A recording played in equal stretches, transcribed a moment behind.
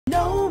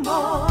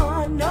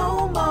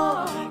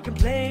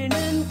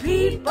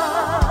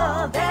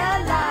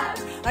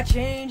are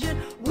changing.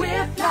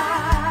 We're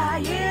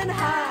flying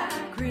high,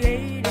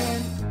 creating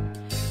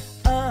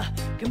a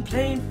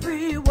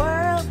complaint-free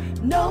world.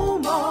 No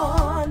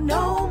more,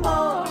 no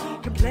more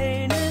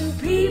complaining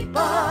people.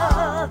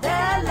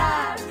 Their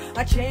lives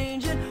are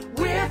changing.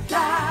 We're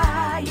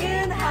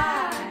flying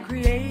high,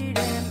 creating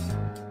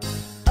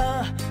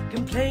a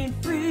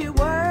complaint-free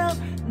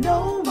world.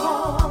 No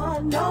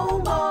more, no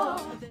more.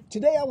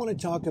 Today I want to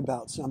talk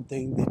about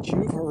something that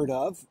you've heard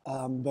of,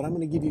 but I'm going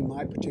to give you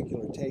my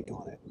particular take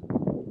on it,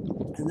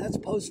 and that's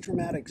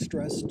post-traumatic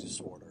stress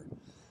disorder.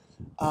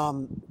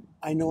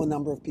 I know a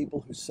number of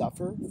people who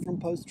suffer from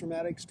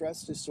post-traumatic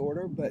stress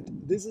disorder, but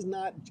this is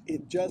not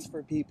just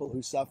for people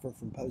who suffer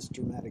from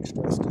post-traumatic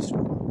stress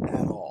disorder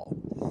at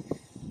all.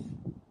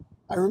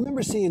 I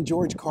remember seeing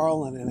George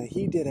Carlin, and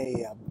he did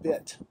a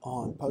bit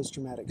on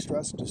post-traumatic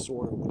stress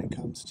disorder when it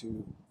comes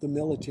to the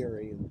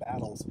military and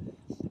battles.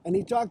 And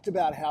he talked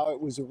about how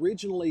it was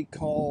originally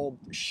called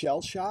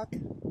shell shock,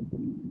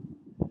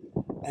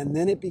 and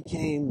then it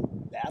became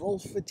battle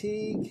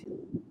fatigue,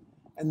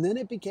 and then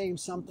it became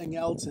something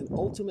else, and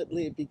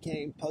ultimately it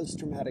became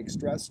post-traumatic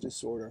stress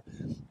disorder.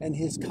 And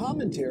his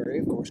commentary,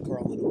 of course,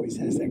 Carlin always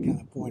has that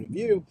kind of point of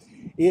view,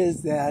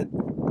 is that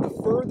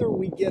the further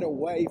we get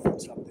away from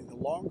something, the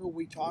longer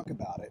we talk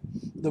about it,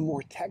 the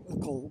more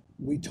technical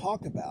we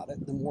talk about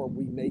it, the more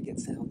we make it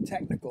sound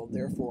technical,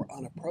 therefore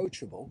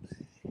unapproachable,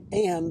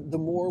 and the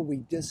more we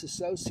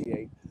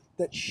disassociate,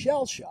 that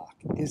shell shock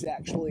is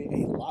actually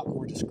a lot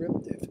more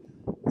descriptive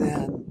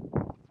than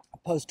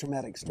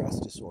post-traumatic stress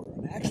disorder.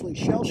 And actually,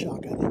 shell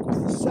shock, I think,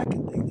 was the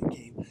second thing that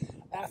came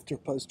after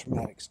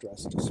post-traumatic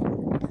stress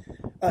disorder.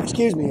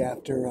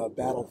 After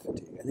battle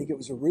fatigue. I think it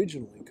was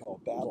originally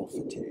called battle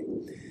fatigue.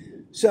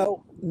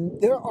 So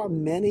there are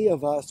many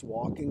of us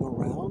walking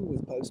around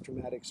with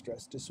post-traumatic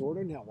stress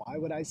disorder. Now, why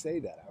would I say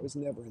that? I was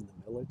never in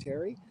the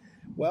military.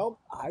 Well,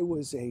 I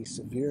was a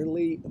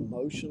severely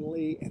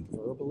emotionally and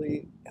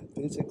verbally and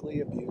physically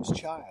abused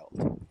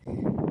child.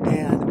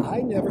 And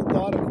I never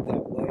thought of it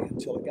that way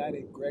until a guy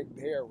named Greg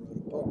Bear wrote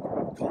a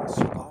book called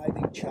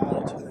Surviving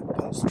Childhood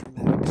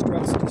Post-Traumatic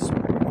Stress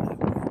Disorder. And I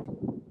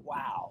went,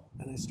 wow.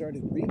 And I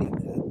started reading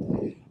that.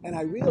 And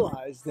I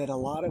realized that a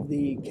lot of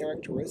the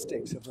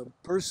characteristics of a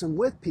person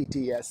with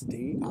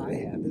PTSD I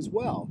have as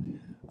well.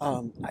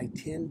 I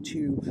tend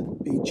to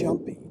be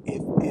jumpy.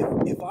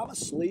 If I'm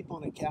asleep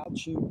on a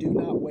couch, you do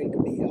not wake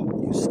me up.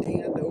 You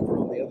stand over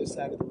on the other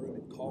side of the room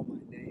and call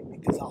my name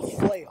because I'll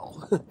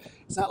flail.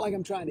 It's not like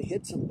I'm trying to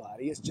hit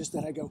somebody. It's just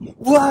that I go,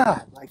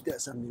 wah, like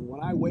this. I mean,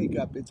 when I wake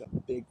up, it's a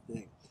big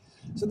thing.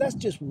 So that's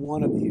just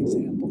one of the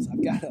examples.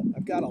 I've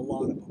got a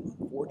lot of them,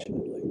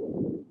 unfortunately.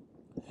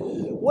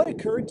 What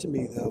occurred to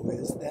me, though,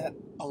 is that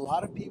a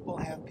lot of people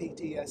have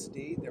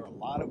PTSD. There are a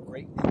lot of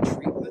great new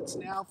treatments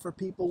now for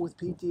people with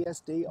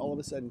PTSD. All of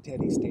a sudden,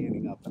 Teddy's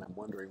standing up, and I'm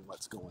wondering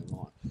what's going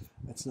on.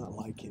 That's not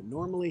like him.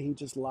 Normally, he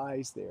just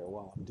lies there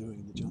while I'm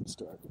doing the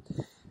JumpStart.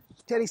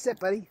 Teddy, sit,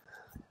 buddy.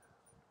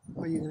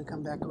 Are you going to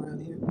come back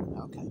around here?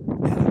 Okay.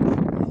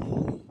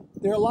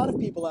 There are a lot of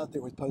people out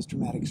there with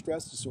post-traumatic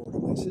stress disorder.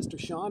 My sister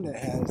Shonda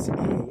has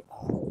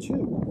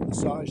two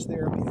massage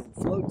therapy and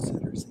float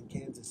centers in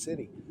Kansas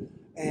City.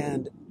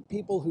 And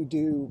people who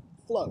do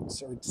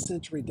floats or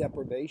sensory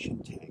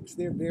deprivation tanks,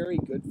 they're very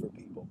good for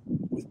people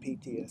with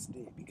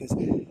PTSD because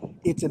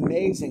it's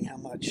amazing how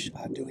much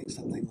doing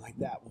something like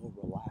that will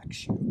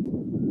relax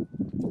you.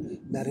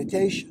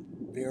 Meditation,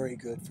 very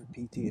good for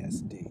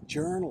PTSD.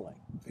 Journaling,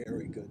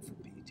 very good for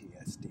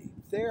PTSD.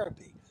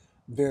 Therapy,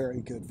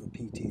 very good for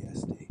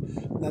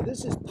PTSD. Now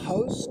this is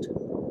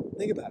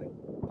think about it,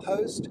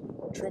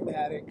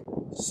 post-traumatic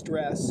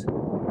stress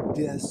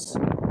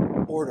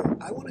disorder.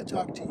 I want to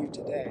talk to you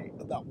today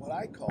about what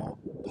I call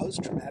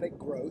post-traumatic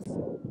growth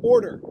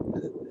order.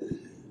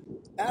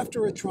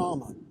 After a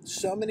trauma,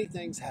 so many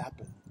things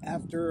happen.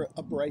 After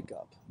a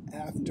breakup,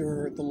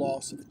 after the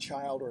loss of a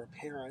child or a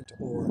parent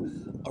or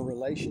a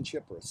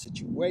relationship or a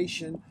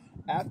situation,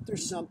 after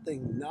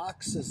something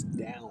knocks us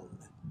down,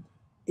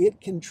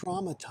 it can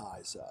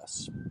traumatize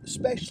us,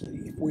 especially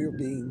if we're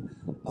being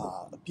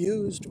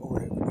abused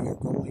or if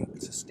we're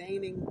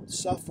sustaining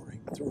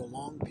suffering through a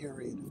long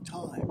period of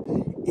time.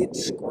 It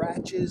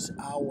scratches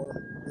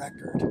our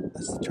record.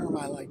 That's the term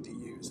I like to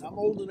use. I'm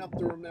old enough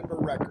to remember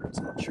records.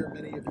 I'm sure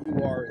many of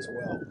you are as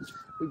well.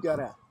 We've got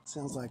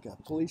sounds like a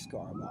police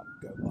car about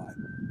to go by.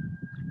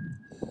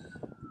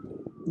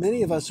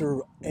 Many of us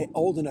are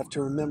old enough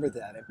to remember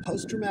that. And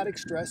post-traumatic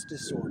stress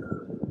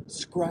disorder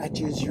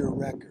scratches your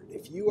record.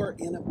 If you are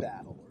in a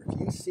battle or if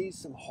you see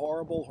some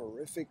horrible,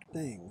 horrific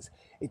things,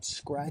 it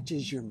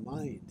scratches your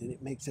mind and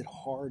it makes it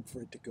hard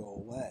for it to go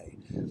away.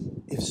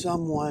 If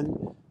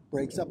someone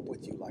breaks up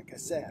with you, like I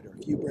said, or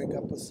if you break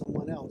up with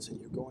someone else and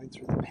you're going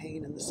through the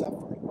pain and the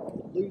suffering, or if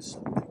you lose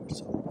something or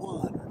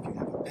someone, or if you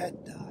have a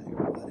pet die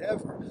or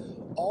whatever,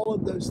 all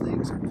of those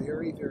things are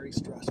very, very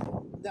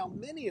stressful. Now,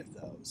 many of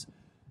those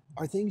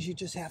are things you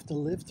just have to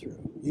live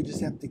through. You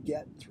just have to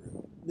get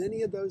through.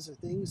 Many of those are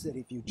things that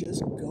if you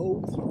just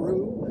go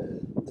through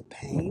the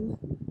pain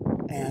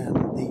and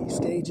the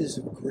stages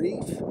of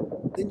grief,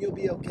 then you'll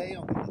be okay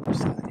on the other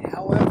side.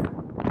 However,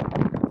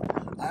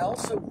 I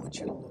also want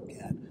you to look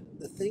at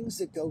the things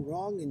that go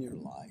wrong in your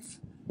life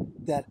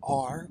that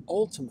are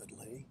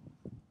ultimately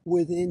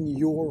within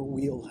your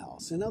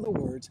wheelhouse. In other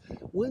words,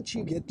 once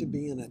you get to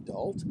be an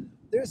adult,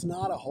 there's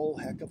not a whole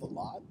heck of a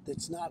lot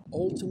that's not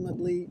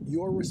ultimately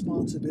your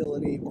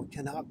responsibility or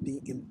cannot be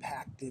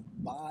impacted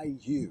by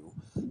you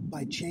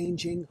by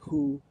changing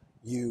who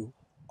you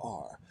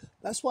are.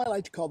 That's why I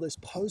like to call this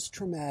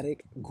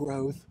post-traumatic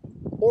growth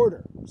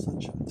order.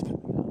 Sunshine's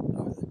coming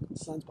out. Oh, the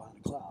sun's behind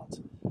the clouds.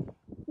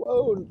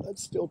 Whoa,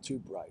 that's still too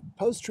bright.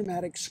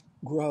 Post-traumatic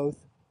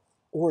growth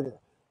order.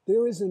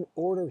 There is an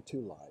order to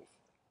life.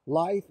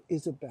 Life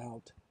is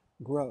about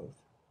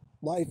growth.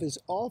 Life is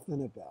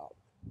often about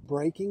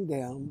breaking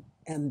down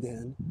and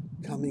then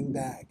coming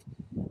back.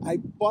 I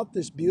bought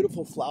this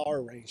beautiful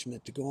flower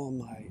arrangement to go on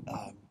my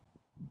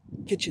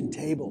kitchen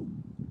table,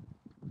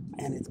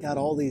 and it's got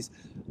all these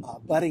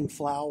budding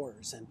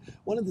flowers. And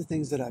one of the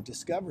things that I've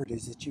discovered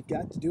is that you've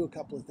got to do a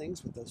couple of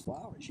things with those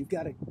flowers. You've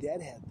got to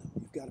deadhead them.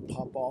 You've got to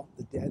pop off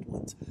the dead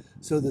ones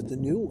so that the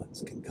new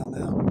ones can come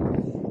out.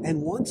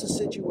 And once a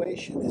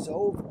situation is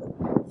over,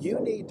 you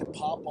need to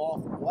pop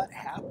off what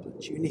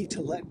happened. You need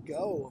to let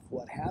go of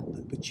what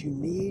happened, but you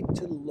need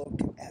to look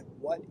at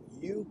what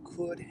you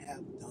could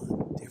have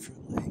done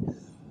differently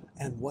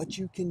and what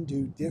you can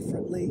do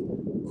differently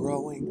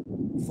growing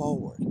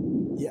forward.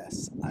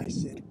 Yes, I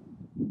said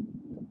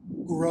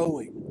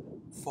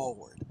growing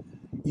forward.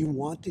 You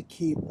want to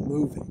keep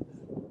moving.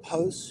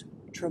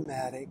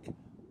 Post-traumatic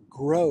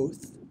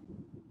growth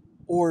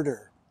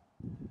order.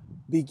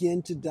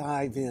 Begin to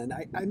dive in.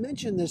 I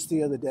mentioned this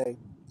the other day.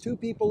 Two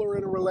people are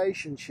in a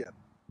relationship.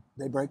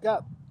 They break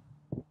up.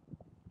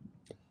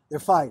 They're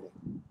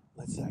fighting,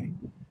 let's say.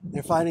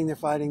 They're fighting.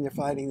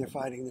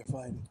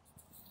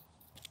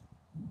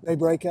 They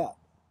break up.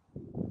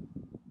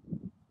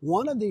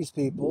 One of these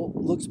people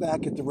looks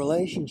back at the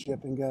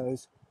relationship and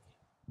goes,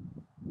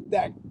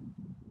 that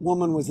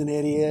woman was an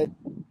idiot.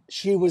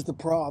 She was the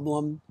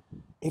problem.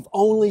 If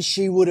only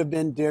she would have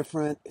been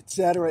different,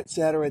 etc.,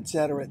 etc.,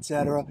 etc.,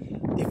 etc.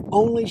 If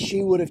only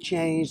she would have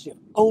changed. If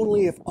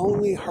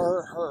only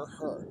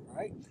her,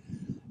 right?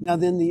 Now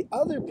then the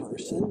other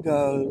person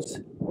goes,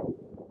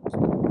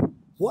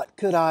 what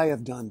could I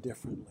have done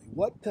differently?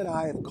 What could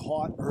I have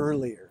caught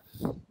earlier?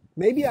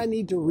 Maybe I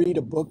need to read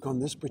a book on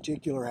this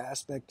particular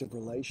aspect of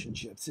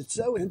relationships. It's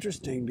so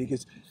interesting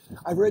because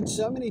I've read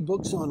so many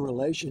books on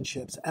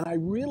relationships, and I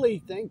really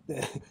think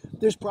that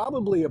there's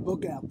probably a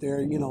book out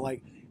there,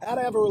 like how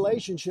to have a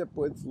relationship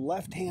with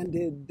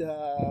left-handed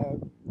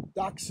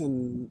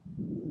dachshund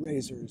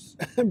raisers,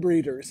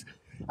 breeders.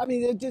 I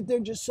mean, there are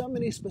just so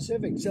many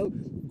specifics. So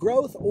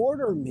growth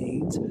order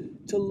means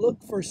to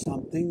look for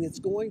something that's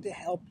going to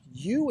help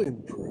you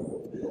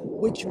improve,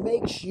 which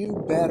makes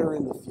you better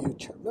in the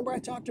future. Remember I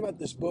talked about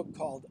this book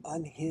called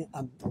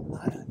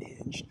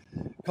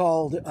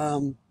called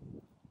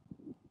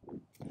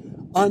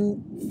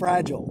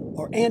Unfragile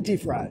or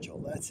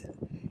Anti-Fragile, that's it.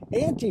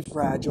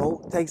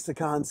 Anti-fragile takes the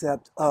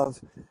concept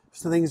of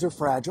things are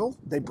fragile,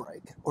 they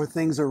break, or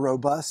things are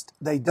robust,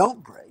 they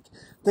don't break.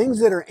 Things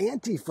that are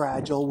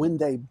anti-fragile, when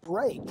they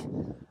break,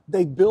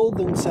 they build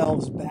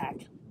themselves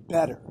back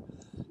better.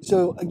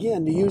 So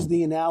again, to use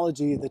the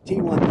analogy of the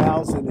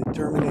T-1000 in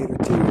Terminator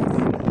 2,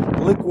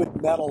 the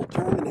liquid metal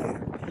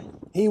Terminator,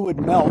 he would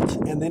melt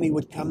and then he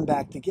would come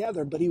back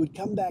together, but he would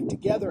come back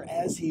together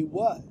as he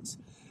was.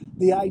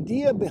 The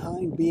idea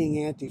behind being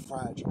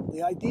anti-fragile,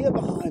 the idea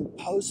behind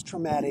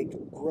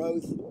post-traumatic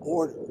growth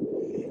order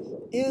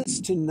is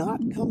to not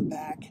come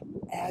back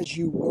as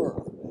you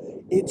were.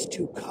 It's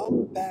to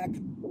come back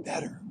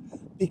better,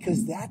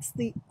 because that's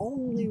the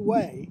only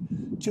way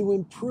to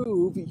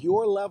improve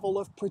your level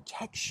of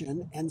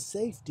protection and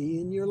safety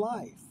in your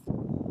life.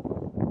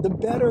 The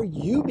better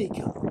you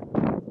become,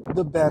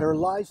 the better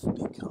life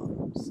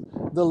becomes.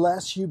 The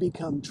less you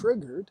become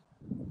triggered,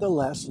 the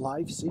less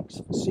life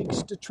seeks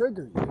to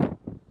trigger you.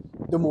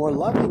 The more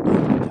loving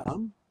you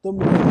become, the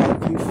more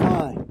love you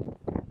find.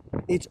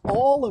 It's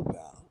all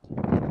about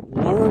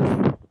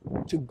learning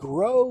to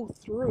grow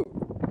through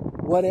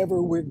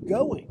whatever we're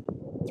going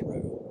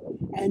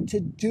through and to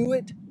do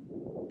it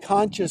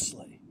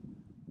consciously.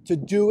 To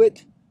do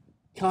it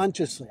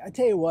consciously. I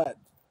tell you what,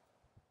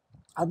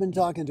 I've been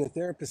talking to a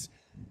therapist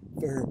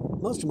for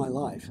most of my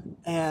life,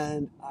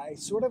 and I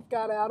sort of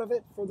got out of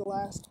it for the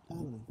last,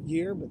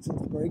 year, but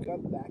since the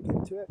breakup, back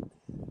into it,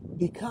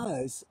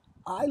 because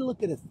I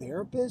look at a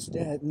therapist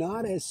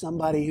not as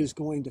somebody who's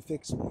going to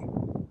fix me.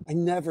 I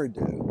never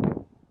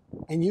do.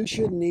 And you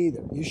shouldn't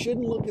either. You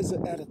shouldn't look at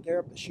a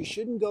therapist. You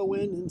shouldn't go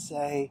in and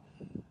say,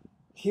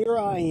 here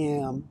I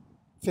am,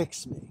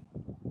 fix me.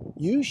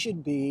 You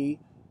should be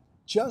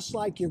just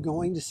like you're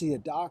going to see a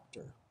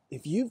doctor.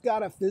 If you've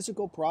got a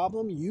physical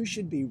problem, you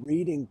should be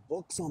reading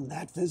books on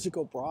that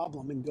physical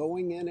problem and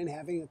going in and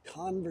having a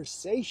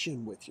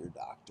conversation with your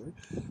doctor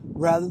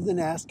rather than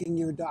asking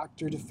your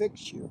doctor to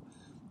fix you.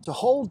 It's a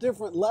whole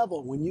different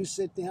level when you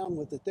sit down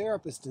with a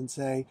therapist and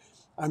say,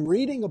 I'm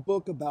reading a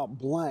book about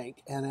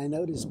blank and I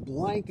notice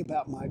blank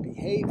about my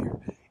behavior.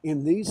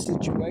 in these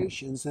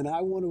situations, and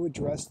I want to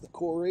address the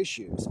core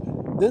issues.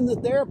 Then the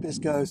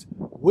therapist goes,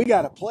 we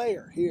got a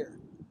player here.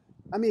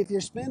 I mean, if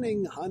you're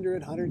spending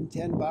 100,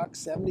 110 bucks,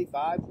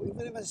 75,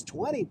 even if it's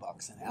 20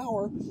 bucks an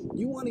hour,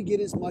 you want to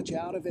get as much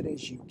out of it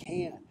as you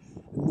can.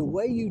 And the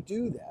way you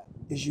do that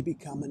is you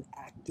become an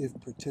active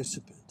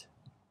participant.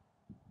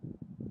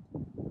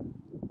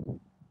 I'm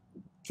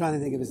trying to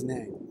think of his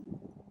name.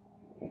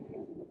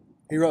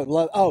 He wrote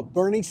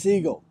Bernie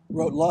Siegel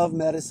wrote Love,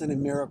 Medicine,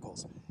 and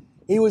Miracles.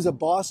 He was a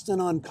Boston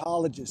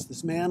oncologist.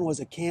 This man was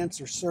a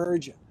cancer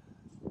surgeon.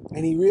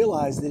 And he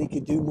realized that he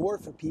could do more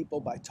for people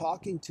by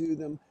talking to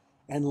them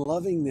and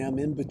loving them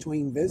in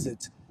between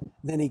visits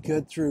than he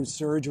could through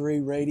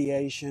surgery,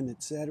 radiation,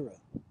 etc.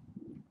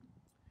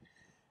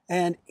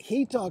 And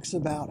he talks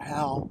about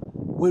how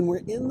when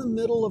we're in the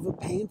middle of a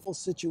painful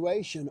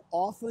situation,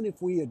 often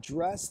if we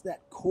address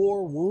that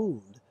core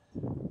wound,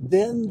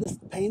 then the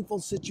painful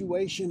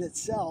situation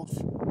itself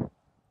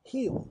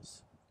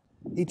heals.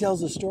 He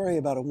tells a story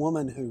about a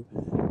woman who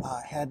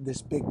had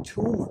this big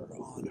tumor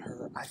on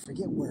her, I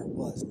forget where it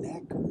was,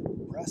 neck or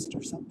breast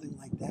or something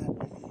like that.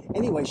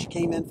 Anyway, she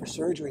came in for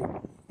surgery,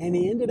 and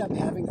he ended up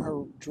having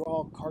her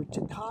draw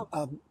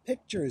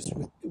pictures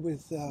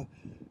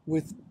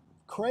with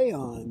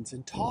crayons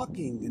and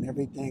talking and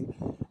everything.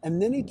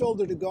 And then he told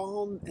her to go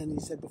home, and he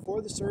said,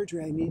 before the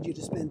surgery, I need you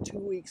to spend 2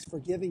 weeks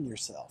forgiving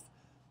yourself.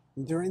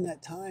 And during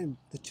that time,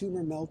 the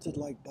tumor melted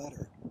like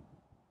butter.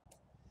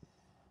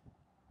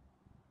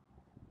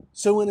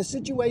 So when a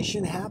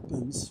situation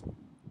happens,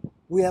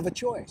 we have a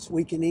choice.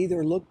 We can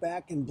either look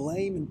back and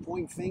blame and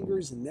point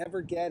fingers and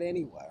never get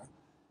anywhere.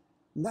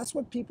 And that's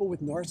what people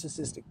with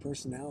narcissistic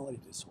personality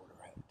disorder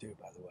do,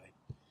 by the way.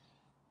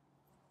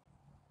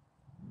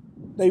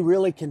 They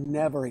really can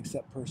never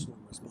accept personal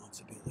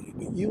responsibility,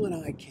 but you and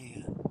I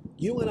can.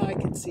 You and I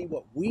can see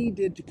what we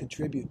did to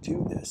contribute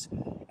to this,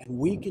 and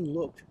we can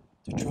look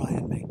to try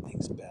and make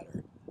things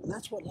better. And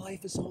that's what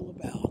life is all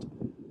about.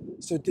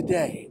 So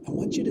today, I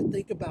want you to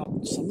think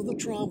about some of the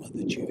trauma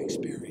that you've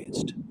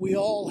experienced. We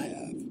all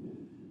have.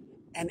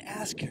 And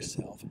ask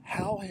yourself,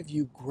 how have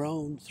you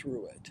grown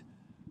through it?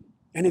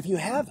 And if you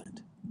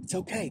haven't, it's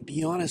okay.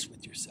 Be honest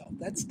with yourself.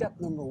 That's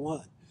step number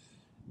one.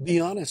 Be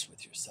honest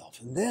with yourself.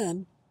 And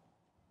then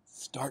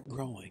start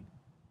growing.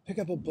 Pick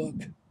up a book.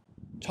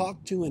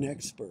 Talk to an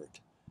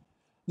expert.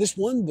 This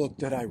one book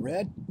that I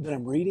read, that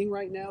I'm reading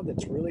right now,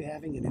 that's really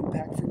having an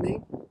impact for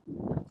me,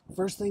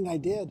 first thing I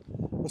did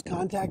was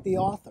contact the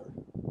author.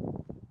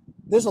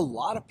 There's a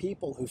lot of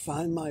people who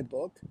find my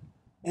book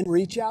and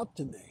reach out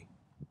to me.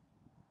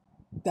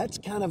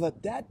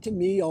 That to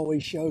me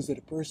always shows that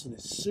a person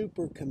is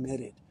super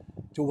committed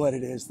to what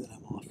it is that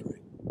I'm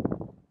offering.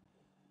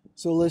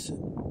 So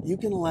listen, you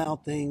can allow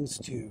things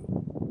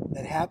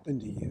that happen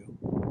to you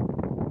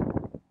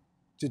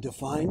to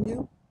define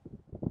you,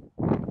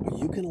 or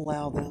you can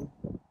allow them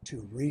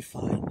to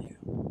refine you.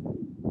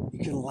 You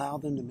can allow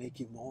them to make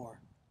you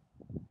more.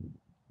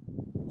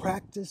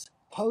 Practice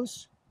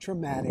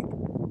post-traumatic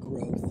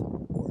growth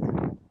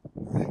order.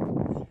 All right?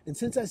 And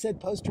since I said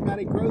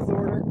post-traumatic growth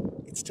order,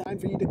 it's time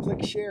for you to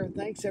click share.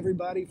 Thanks,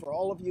 everybody, for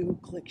all of you who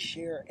click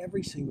share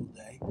every single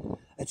day.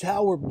 It's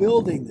how we're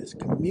building this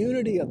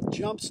community of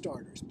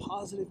jumpstarters,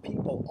 positive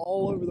people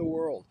all over the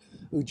world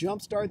who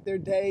jumpstart their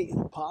day in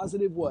a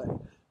positive way.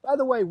 By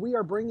the way, we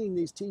are bringing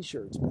these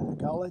t-shirts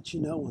back. I'll let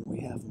you know when we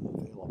have them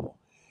available.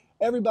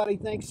 Everybody,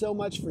 thanks so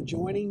much for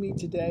joining me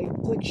today.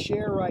 Click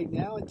share right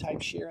now and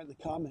type share in the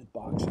comment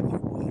box if you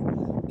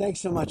would.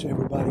 Thanks so much,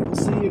 everybody. We'll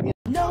see you again.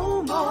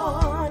 No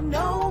more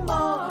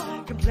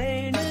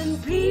complaining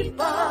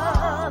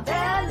people.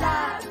 Their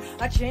lives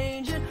are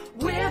changing.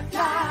 We're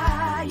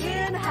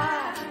flying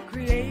high,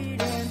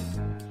 creating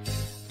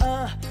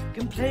a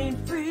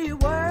complaint-free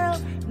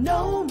world.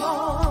 No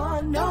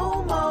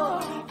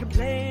more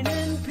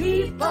complaining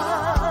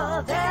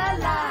people. Their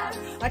lives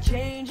are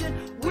changing.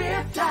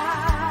 We're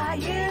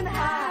flying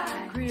high.